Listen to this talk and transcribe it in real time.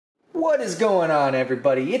What is going on,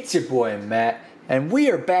 everybody? It's your boy Matt, and we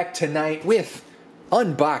are back tonight with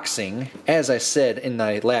unboxing, as I said in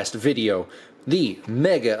my last video, the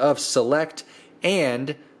Mega of Select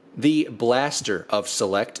and the Blaster of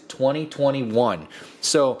Select 2021.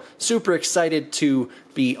 So, super excited to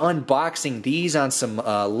be unboxing these on some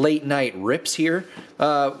late night rips here.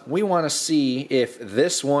 We want to see if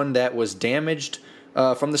this one that was damaged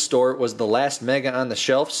from the store was the last Mega on the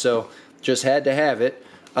shelf, so just had to have it.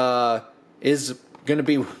 Is going to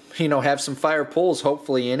be, have some fire pulls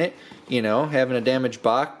hopefully in it. Having a damaged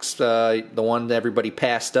box, the one that everybody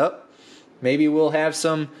passed up. Maybe we'll have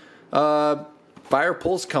some fire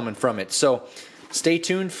pulls coming from it. So stay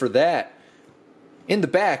tuned for that. In the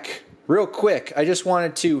back, real quick, I just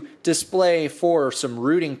wanted to display for some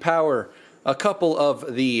rooting power a couple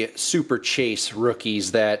of the Super Chase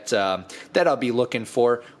rookies that I'll be looking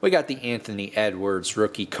for. We got the Anthony Edwards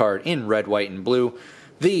rookie card in red, white, and blue.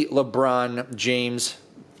 The LeBron James,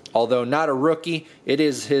 although not a rookie, it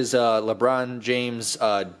is his LeBron James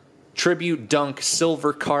tribute dunk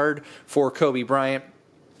silver card for Kobe Bryant.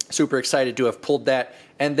 Super excited to have pulled that.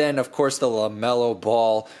 And then, of course, the Lamelo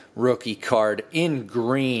Ball rookie card in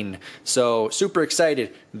green. So, super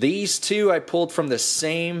excited. These two I pulled from the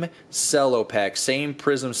same cello pack, same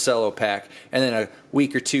Prism cello pack. And then a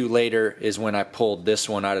week or two later is when I pulled this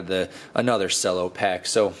one out of another cello pack.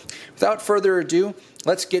 So, without further ado,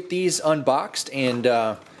 let's get these unboxed and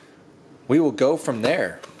we will go from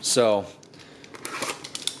there. So,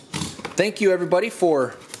 thank you everybody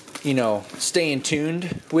for staying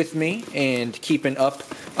tuned with me and keeping up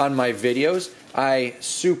on my videos. I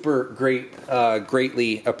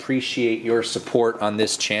greatly appreciate your support on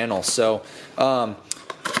this channel. So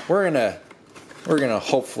we're gonna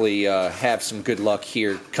hopefully have some good luck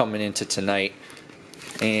here coming into tonight,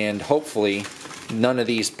 and hopefully none of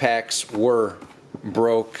these packs were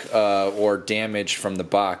broke or damaged from the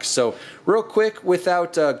box. So real quick,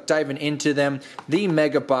 without diving into them, the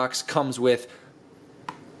Mega Box comes with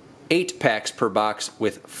 8 packs per box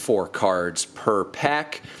with 4 cards per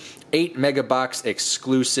pack. 8 Mega Box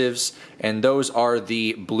exclusives, and those are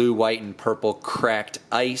the blue, white, and purple cracked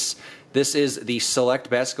ice. This is the Select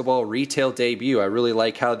Basketball retail debut. I really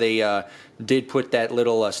like how they did put that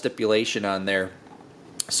little stipulation on there.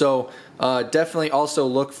 So definitely also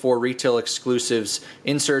look for retail exclusives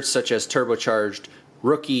inserts such as Turbocharged,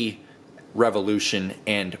 Rookie, Revolution,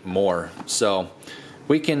 and more. So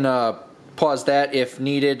we can pause that if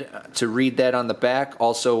needed to read that on the back.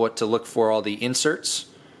 Also what to look for, all the inserts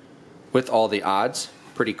with all the odds.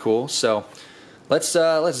 Pretty cool. So let's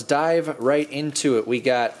dive right into it. We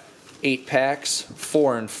got 8 packs,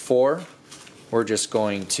 4 and 4. We're just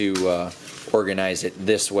going to organize it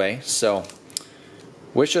this way. So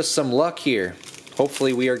wish us some luck here.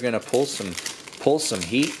 Hopefully we are going to pull some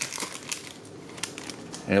heat,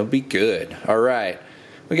 and it'll be good. All right,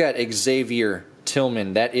 we got Xavier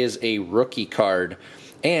Tillman. That is a rookie card.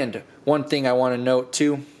 And one thing I want to note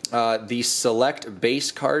too, the Select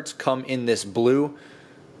base cards come in this blue,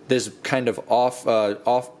 this kind of off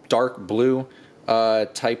dark blue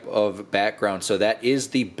type of background. So that is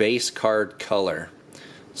the base card color.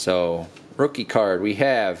 So rookie card, we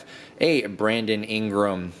have a Brandon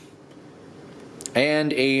Ingram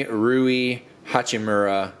and a Rui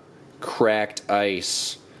Hachimura cracked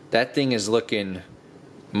ice. That thing is looking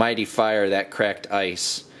mighty fire, that cracked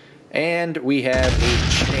ice. And we have a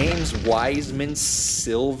James Wiseman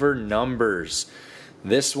silver numbers.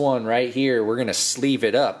 This one right here, we're going to sleeve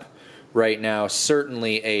it up right now.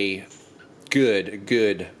 Certainly a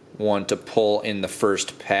good one to pull in the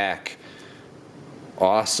first pack.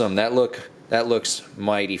 Awesome. That looks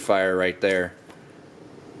mighty fire right there.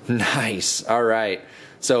 Nice. All right.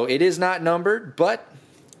 So it is not numbered, but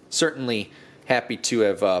certainly happy to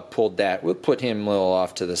have pulled that. We'll put him a little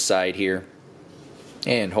off to the side here,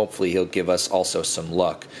 and hopefully he'll give us also some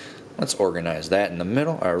luck. Let's organize that in the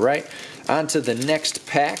middle. All right, on to the next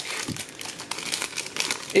pack.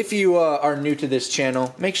 If you are new to this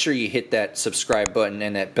channel, make sure you hit that subscribe button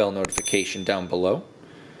and that bell notification down below.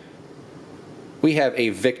 We have a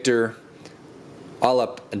Victor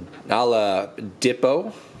Oladipo.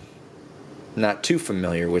 Not too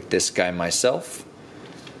familiar with this guy myself.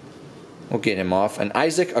 We'll get him off. An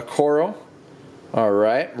Isaac Okoro. All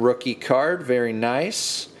right, rookie card, very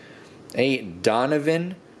nice. A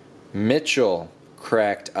Donovan Mitchell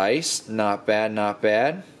cracked ice, not bad, not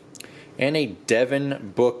bad. And a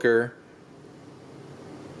Devin Booker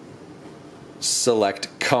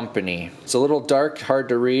Select Company. It's a little dark, hard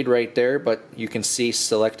to read right there, but you can see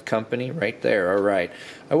Select Company right there. All right,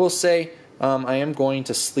 I will say I am going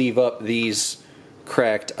to sleeve up these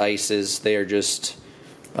cracked ices. They are just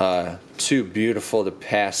too beautiful to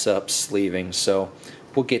pass up sleeving. So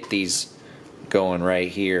we'll get these going right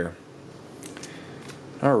here.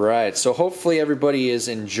 Alright, so hopefully everybody is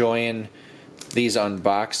enjoying these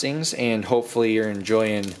unboxings, and hopefully you're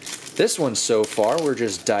enjoying this one so far. We're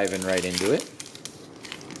just diving right into it.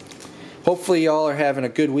 Hopefully y'all are having a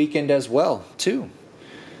good weekend as well, too.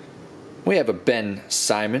 We have a Ben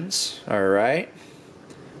Simons, alright.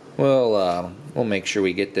 We'll make sure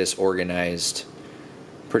we get this organized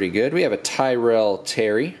pretty good. We have a Tyrell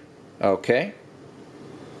Terry, okay.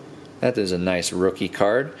 That is a nice rookie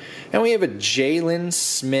card. And we have a Jalen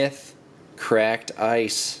Smith cracked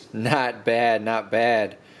ice. Not bad, not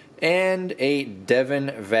bad. And a Devin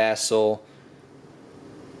Vassell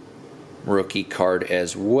rookie card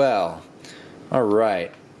as well.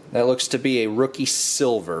 Alright. That looks to be a rookie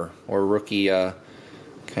silver. Or rookie, yep.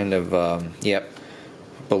 I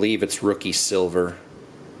believe it's rookie silver.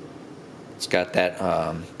 It's got that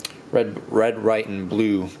red, white, and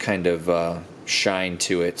blue kind of shine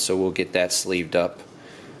to it, so we'll get that sleeved up.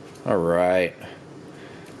 Alright.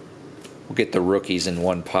 We'll get the rookies in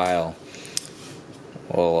one pile.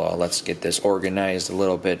 Well, let's get this organized a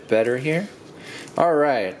little bit better here.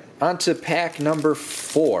 Alright, on to pack number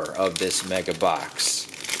 4 of this mega box.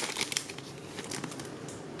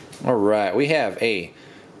 Alright, we have a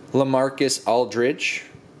LaMarcus Aldridge.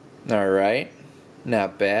 Alright,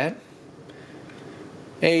 not bad.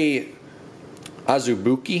 A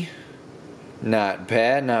Azubuike. Not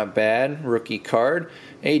bad, not bad. Rookie card.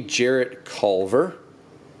 A Jarrett Culver.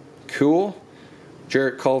 Cool.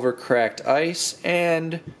 Jarrett Culver cracked ice.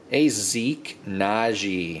 And a Zeke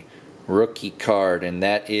Naji rookie card. And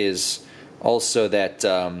that is also that,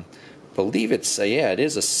 believe it's, yeah, it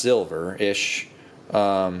is a silver-ish.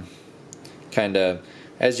 Kind of,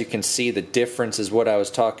 as you can see, the difference is what I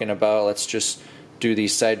was talking about. Let's just do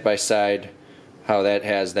these side by side. How that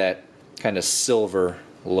has that kind of silver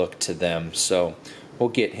look to them. So we'll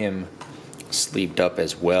get him sleeved up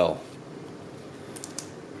as well.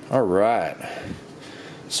 Alright.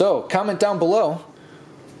 So comment down below,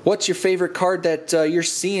 what's your favorite card that you're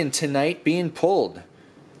seeing tonight being pulled?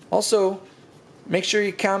 Also, make sure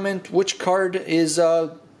you comment which card is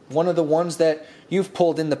one of the ones that you've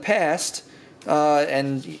pulled in the past,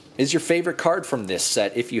 and is your favorite card from this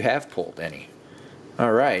set if you have pulled any.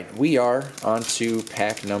 Alright, we are on to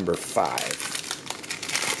pack number 5.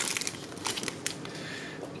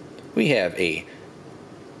 We have a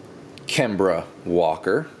Kembra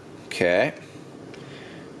Walker, okay,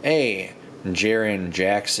 a Jaren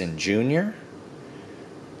Jackson Jr.,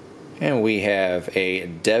 and we have a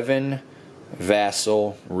Devin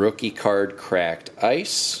Vassell rookie card cracked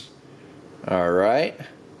ice, alright,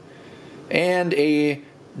 and a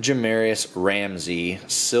Jamarius Ramsey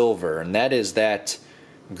silver, and that is that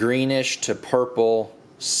greenish to purple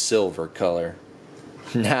silver color.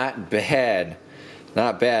 Not bad.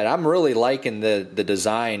 Not bad. I'm really liking the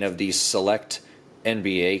design of these select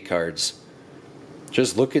NBA cards.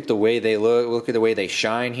 Just look at the way they look at the way they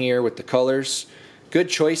shine here with the colors. Good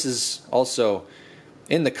choices also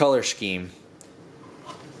in the color scheme.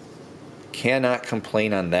 Cannot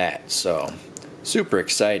complain on that. So, super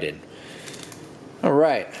excited.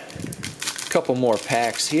 Alright. Couple more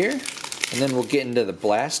packs here, and then we'll get into the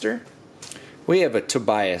blaster. We have a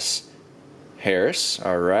Tobias Harris.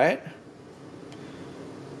 Alright.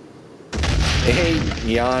 Hey,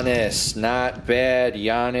 Giannis, not bad.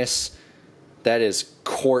 Giannis, that is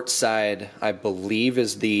courtside, I believe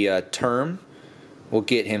is the term. We'll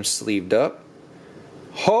get him sleeved up.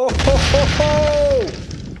 Ho, ho, ho, ho!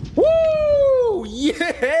 Woo!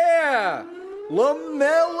 Yeah!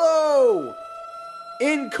 Lamelo!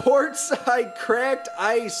 In courtside cracked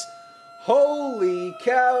ice. Holy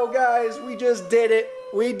cow, guys, we just did it.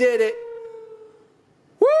 We did it.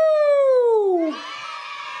 Woo!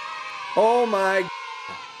 Oh my,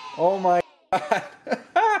 oh my God.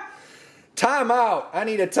 Timeout. I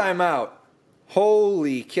need a timeout.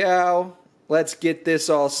 Holy cow. Let's get this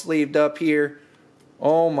all sleeved up here.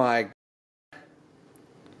 Oh my God.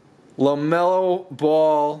 LaMelo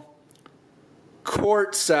Ball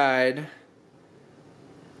courtside.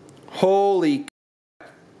 Holy cow.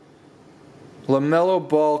 LaMelo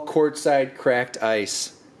Ball courtside cracked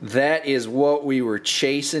ice. That is what we were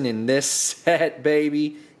chasing in this set,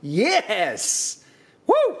 baby. Yes!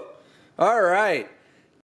 Woo! All right.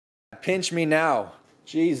 Pinch me now.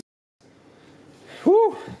 Jeez.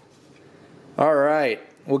 Woo! All right.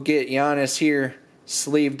 We'll get Giannis here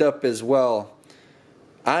sleeved up as well.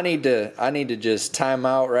 I need to just time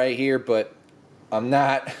out right here, but I'm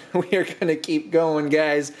not. We are going to keep going,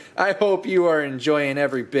 guys. I hope you are enjoying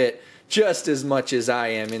every bit just as much as I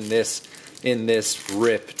am in this in this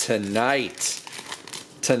rip tonight.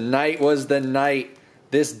 Tonight was the night.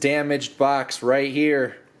 This damaged box right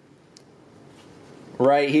here.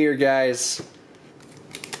 Right here, guys.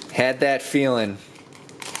 Had that feeling.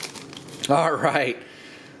 All right.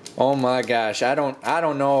 Oh my gosh. I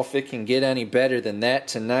don't know if it can get any better than that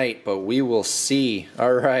tonight, but we will see.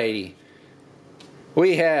 All righty.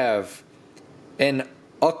 We have an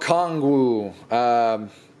Okongwu.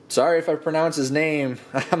 Sorry if I pronounce his name.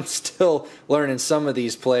 I'm still learning some of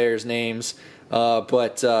these players' names.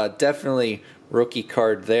 But definitely rookie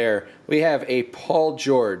card there. We have a Paul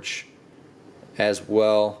George as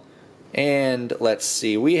well. And let's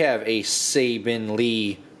see. We have a Saban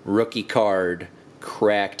Lee rookie card.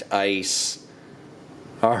 Cracked ice.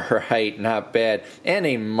 Alright, not bad. And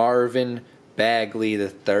a Marvin Bagley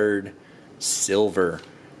III silver.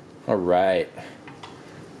 Alright.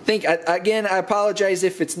 Again, I apologize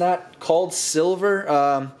if it's not called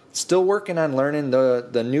silver. Still working on learning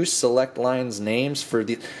the new select lines names for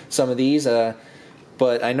some of these.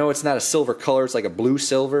 But I know it's not a silver color. It's like a blue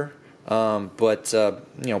silver. But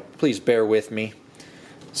please bear with me.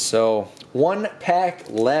 So, one pack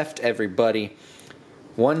left, everybody.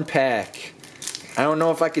 One pack. I don't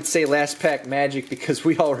know if I could say last pack magic because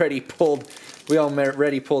we already pulled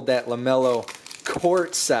that Lamelo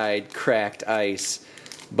courtside cracked ice.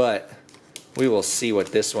 But we will see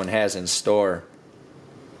what this one has in store.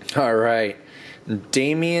 All right.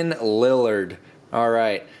 Damian Lillard. All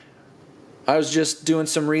right. I was just doing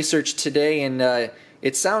some research today, and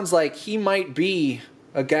it sounds like he might be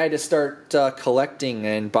a guy to start collecting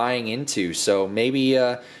and buying into. So maybe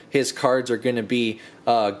his cards are going to be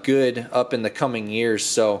good up in the coming years.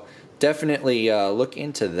 So definitely look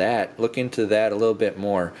into that. Look into that a little bit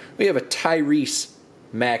more. We have a Tyrese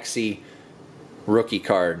Maxey rookie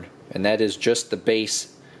card, and that is just the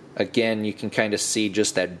base. Again, you can kind of see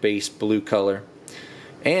just that base blue color.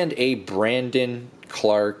 And a Brandon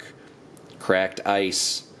Clark cracked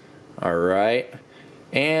ice. All right.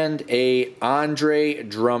 And a Andre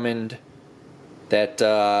Drummond,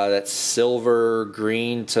 that silver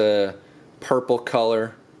green to purple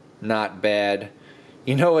color, not bad.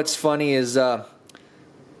 You know what's funny is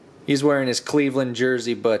he's wearing his Cleveland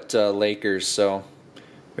jersey, but Lakers. So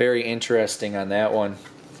very interesting on that one.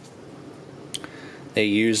 They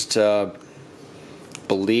used,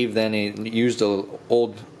 believe then he used a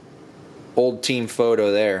old team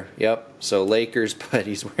photo there. Yep. So Lakers, but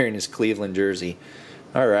he's wearing his Cleveland jersey.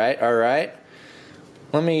 All right.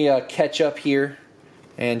 Let me catch up here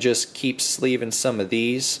and just keep sleeving some of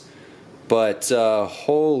these. But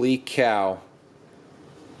holy cow.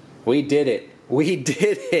 We did it. We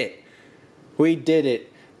did it. We did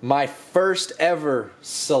it. My first ever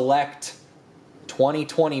Select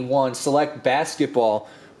 2021 Select Basketball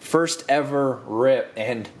first ever rip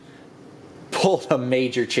and pulled a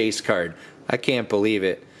major chase card. I can't believe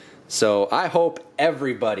it. So I hope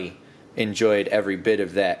everybody enjoyed every bit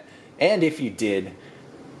of that. And if you did,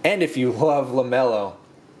 and if you love Lamelo,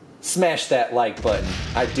 smash that like button.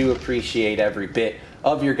 I do appreciate every bit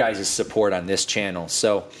of your guys' support on this channel.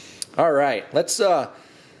 So, all right, let's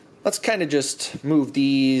kind of just move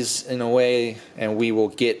these in a way, and we will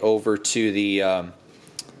get over to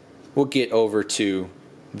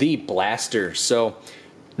the blaster. So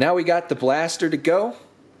now we got the blaster to go.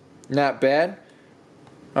 Not bad.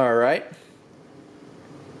 All right.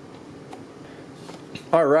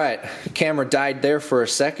 All right, camera died there for a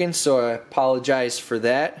second, so I apologize for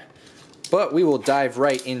that. But we will dive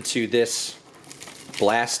right into this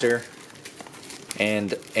blaster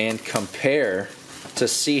and compare to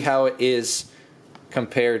see how it is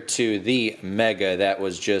compared to the Mega. That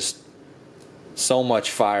was just so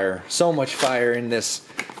much fire in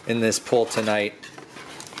this pull tonight.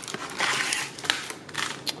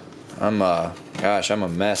 I'm a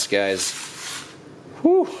mess, guys.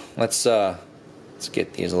 Whew. Let's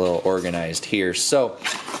get these a little organized here. So,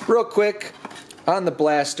 real quick, on the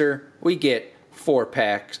blaster, we get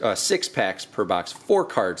 6 packs per box, 4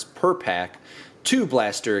 cards per pack, 2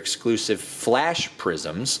 blaster exclusive flash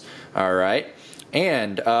prisms. All right,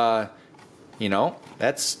 and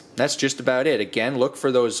that's just about it. Again, look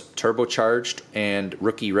for those turbocharged and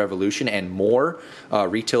rookie revolution and more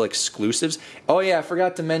retail exclusives. Oh yeah, I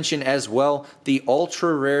forgot to mention as well the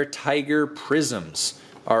ultra rare Tiger prisms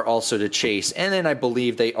are also to chase, and then I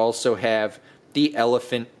believe they also have the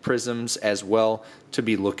elephant prisms as well to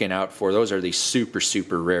be looking out for. Those are the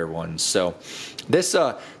super rare ones. So this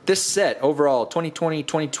set overall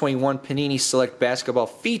 2020-2021 Panini Select Basketball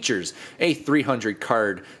features a 300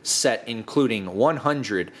 card set including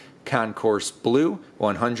 100 Concourse Blue,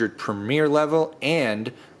 100 Premier Level,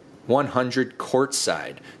 and 100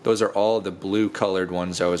 courtside. Those are all the blue colored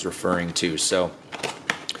ones I was referring to. So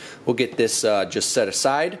we'll get this just set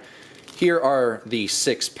aside. Here are the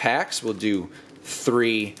 6 packs. We'll do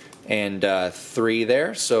 3 and 3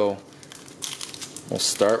 there. So we'll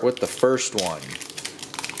start with the first one.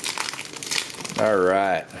 All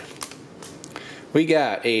right. We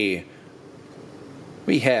have a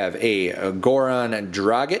Goran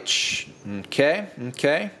Dragic.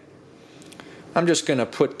 Okay. I'm just going to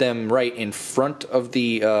put them right in front of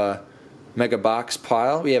the mega box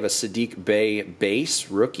pile. We have a Sadiq Bey base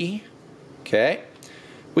rookie. Okay.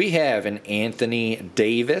 We have an Anthony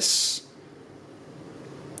Davis.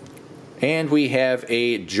 And we have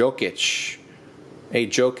a Jokic. A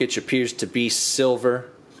Jokic appears to be silver.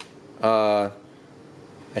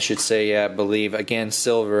 I should say, I believe, again,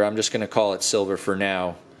 silver. I'm just going to call it silver for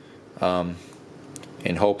now,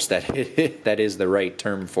 in hopes that that is the right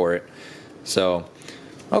term for it. So,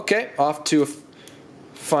 okay, off to a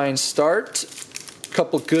fine start.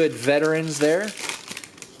 Couple good veterans there.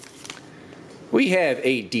 We have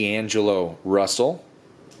a D'Angelo Russell.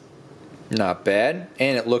 Not bad.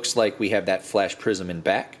 And it looks like we have that flash prism in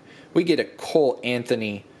back. We get a Cole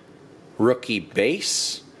Anthony rookie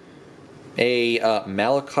base. A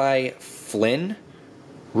Malachi Flynn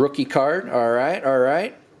rookie card. All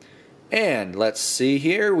right. And let's see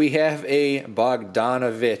here. We have a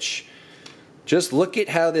Bogdanovich. Just look at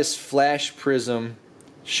how this flash prism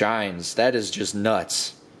shines. That is just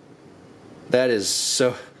nuts. That is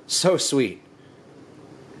so sweet.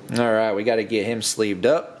 All right, we got to get him sleeved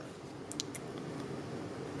up.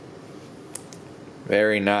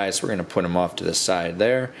 Very nice. We're going to put him off to the side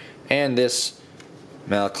there. And this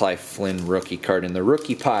Malachi Flynn rookie card in the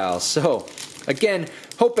rookie pile. So, again,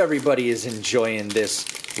 hope everybody is enjoying this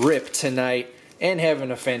rip tonight and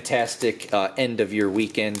having a fantastic end of your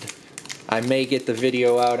weekend. I may get the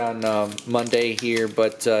video out on Monday here,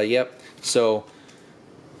 but yep. So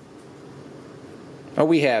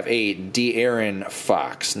we have a De'Aaron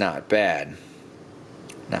Fox. Not bad.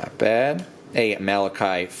 A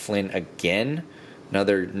Malachi Flynn again.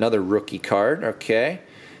 Another rookie card. Okay.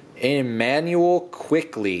 Emmanuel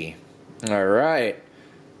Quickly. All right.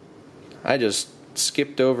 I just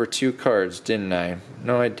skipped over 2 cards, didn't I?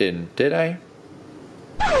 No, I didn't. Did I?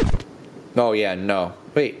 Oh, yeah, no.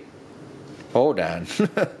 Wait. Hold on.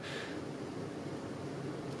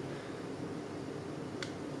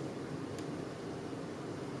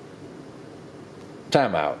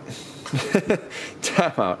 Time out.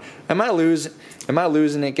 Time out. Am I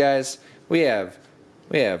losing it, guys? We have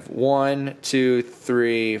 1, 2,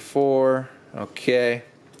 3, 4. Okay.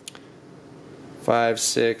 5,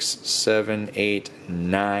 6, 7, 8,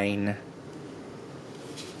 9,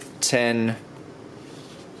 10,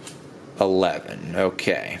 11.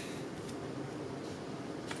 Okay.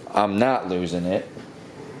 I'm not losing it.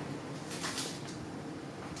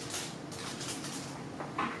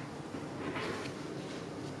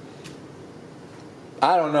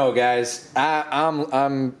 I don't know, guys.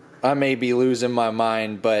 I may be losing my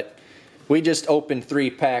mind, but we just opened 3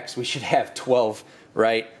 packs. We should have 12,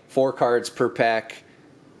 right? 4 cards per pack.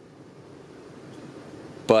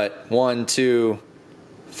 But 1, 2,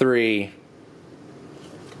 3,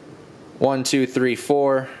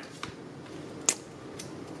 4,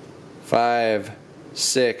 5,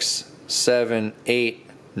 6, 7, 8,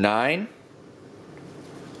 9,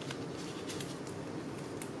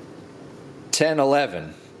 10,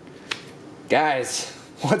 11. Guys,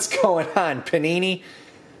 what's going on, Panini?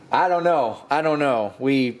 I don't know.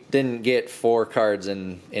 We didn't get 4 cards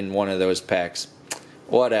in one of those packs.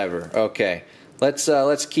 Whatever. Okay.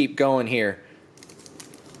 Let's keep going here.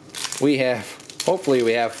 Hopefully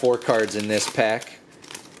we have 4 cards in this pack.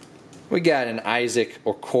 We got an Isaac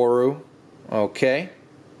Okoro. Okay.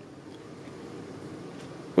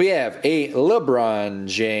 We have a LeBron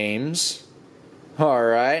James. All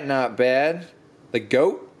right, not bad. The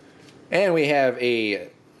GOAT. And we have a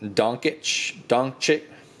Doncic.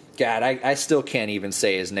 God, I still can't even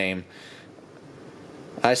say his name.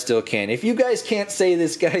 I still can't. If you guys can't say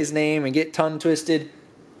this guy's name and get tongue twisted,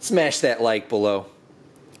 smash that like below.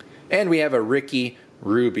 And we have a Ricky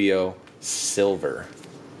Rubio silver.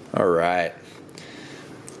 All right.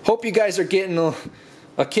 Hope you guys are getting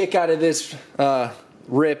a kick out of this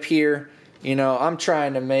rip here. You know, I'm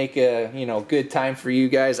trying to make a good time for you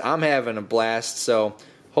guys. I'm having a blast, so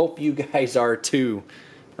hope you guys are too.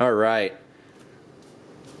 All right.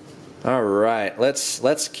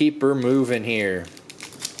 Let's keep her moving here.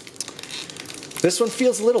 This one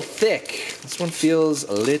feels a little thick. This one feels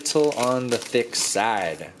a little on the thick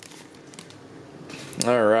side.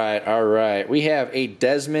 All right, all right. We have a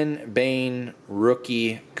Desmond Bain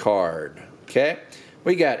rookie card. Okay.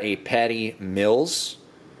 We got a Patty Mills.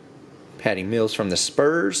 Patty Mills from the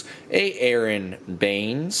Spurs. A Aaron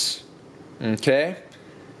Baines. Okay.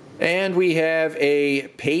 And we have a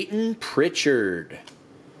Peyton Pritchard.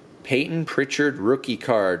 Peyton Pritchard rookie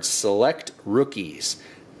card. Select rookies.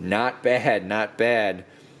 Not bad, not bad.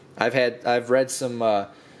 I've read some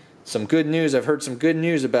good news. I've heard some good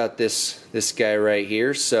news about this guy right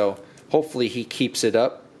here. So hopefully he keeps it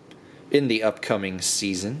up in the upcoming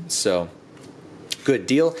season. So good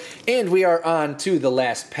deal. And we are on to the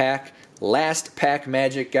last pack. Last pack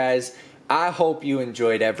magic, guys. I hope you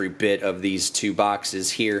enjoyed every bit of these 2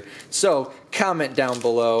 boxes here. So comment down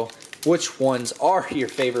below which ones are your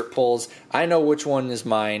favorite pulls. I know which one is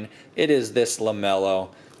mine. It is this Lamelo.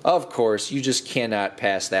 Of course, you just cannot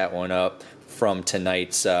pass that one up from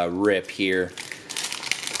tonight's rip here.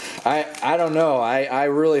 I don't know. I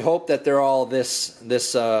really hope that they're all this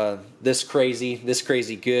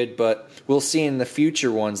crazy good, but we'll see in the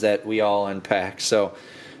future ones that we all unpack. So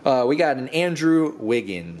we got an Andrew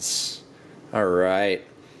Wiggins. All right.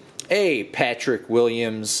 A Patrick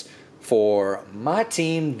Williams for my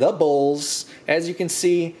team, the Bulls. As you can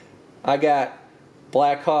see, I got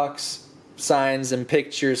Blackhawks signs and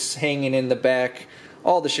pictures hanging in the back.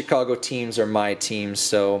 All the Chicago teams are my teams,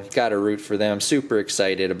 so got to root for them. Super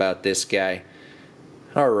excited about this guy.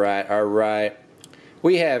 All right, all right.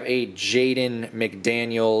 We have a Jaden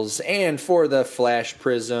McDaniels, and for the Flash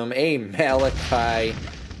Prism, a Malachi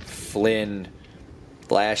Flynn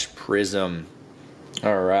Flash Prism.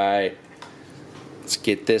 All right. Let's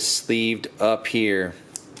get this sleeved up here.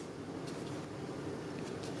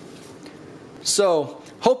 So,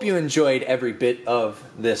 hope you enjoyed every bit of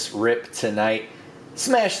this rip tonight.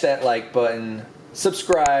 Smash that like button,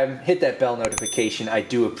 subscribe, hit that bell notification. I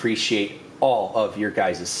do appreciate all of your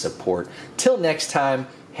guys' support. Till next time,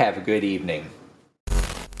 have a good evening.